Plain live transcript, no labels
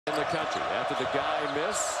in the country. After the guy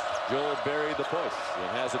missed, Joel buried the push and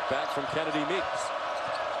has it back from Kennedy Meeks.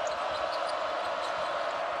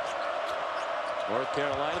 North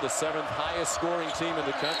Carolina, the 7th highest scoring team in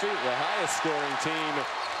the country, the highest scoring team.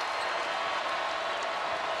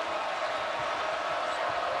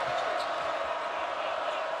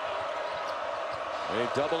 They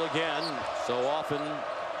double again. So often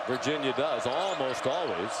Virginia does, almost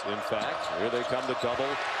always, in fact. Here they come to double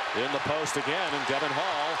in the post again, and Devin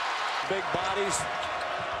Hall. Big bodies.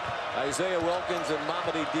 Isaiah Wilkins and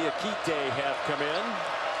Mamadi Diakite have come in.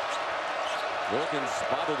 Wilkins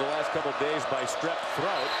bothered the last couple of days by strep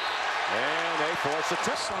throat, and they force a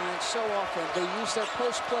touchdown. So often they use their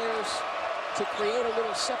post players to create a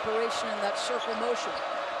little separation in that circle motion.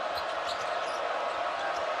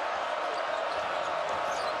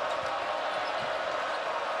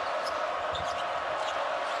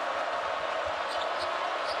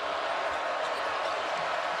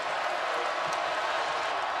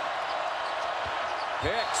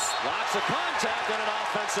 Hicks, lots of contact and an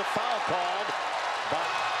offensive foul called. But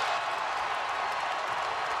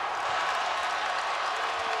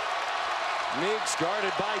Meeks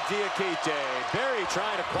guarded by Diakite. Berry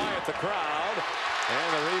trying to quiet the crowd. And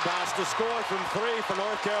the rebounds to score from 3 for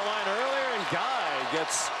North Carolina earlier. And Guy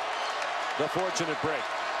gets the fortunate break.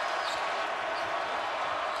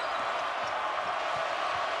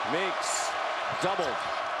 Meeks doubled.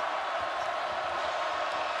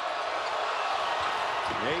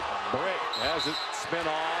 Nate Brick has it spin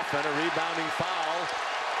off and a rebounding foul.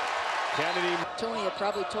 Kennedy. Tony had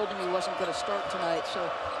probably told him he wasn't going to start tonight, so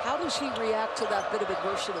how does he react to that bit of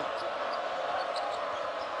adversity?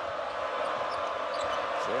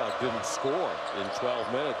 Shea didn't score in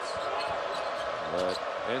 12 minutes. But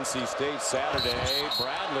NC State Saturday,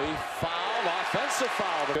 Bradley foul, offensive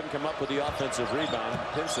foul. But couldn't come up with the offensive rebound.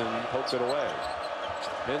 Pinson poked it away.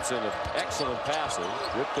 Pinson, excellent passes,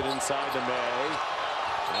 ripped it inside to May.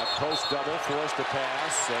 That post double forced a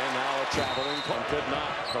pass, and now a traveling could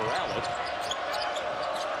not corral it.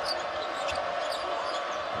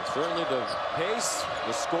 And certainly the pace,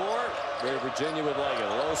 the score, where Virginia would like it.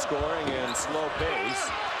 Low scoring and slow pace.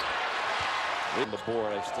 On the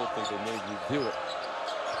board, I still think they made you do it.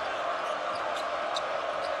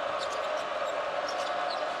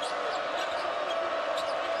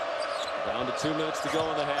 Down to 2 minutes to go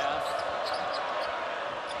in the half.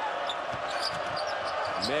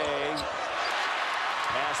 May.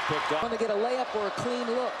 Pass picked up. Want to get a layup or a clean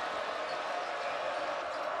look.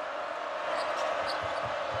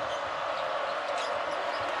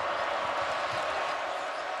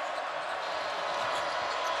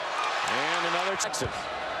 And another Texas.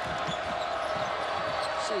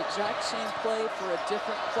 It's the exact same play for a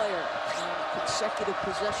different player in consecutive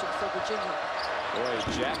possessions for Virginia.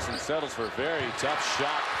 Boy, Jackson settles for a very tough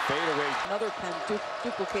shot. Fadeaway. Another pen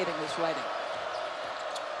duplicating his writing.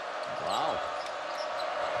 Wow.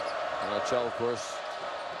 NHL, of course,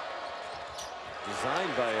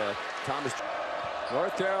 designed by Thomas.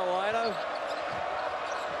 North Carolina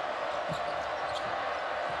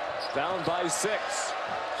down by 6.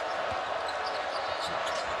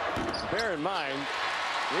 Bear in mind,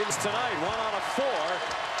 it's tonight 1 out of 4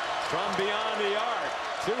 from beyond the arc.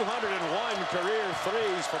 201 career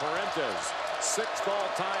threes for Parentes. 6th all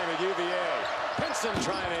time at UVA. Pinson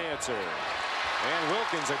trying to answer. And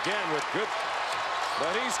Wilkins again with good,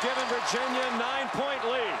 but he's given Virginia a 9-point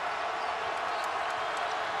lead.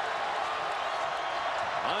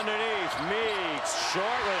 Underneath, Meeks,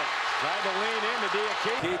 short with it. Tried to lean into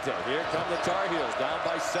Diakite. Here come the Tar Heels, down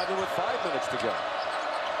by 7 with 5 minutes to go.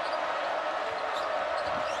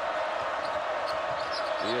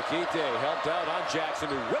 Diakite helped out on Jackson,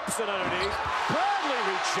 who whips it underneath. Bradley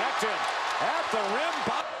rejected at the rim.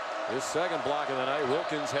 His second block of the night.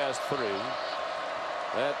 Wilkins has 3.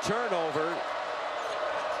 That turnover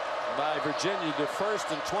by Virginia, the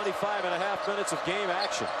first in 25.5 minutes of game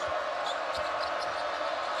action.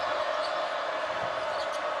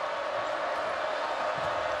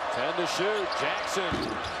 Ten to shoot. Jackson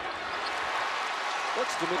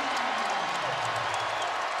looks to me.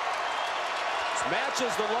 This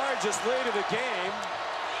matches the largest lead of the game,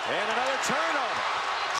 and another turnover.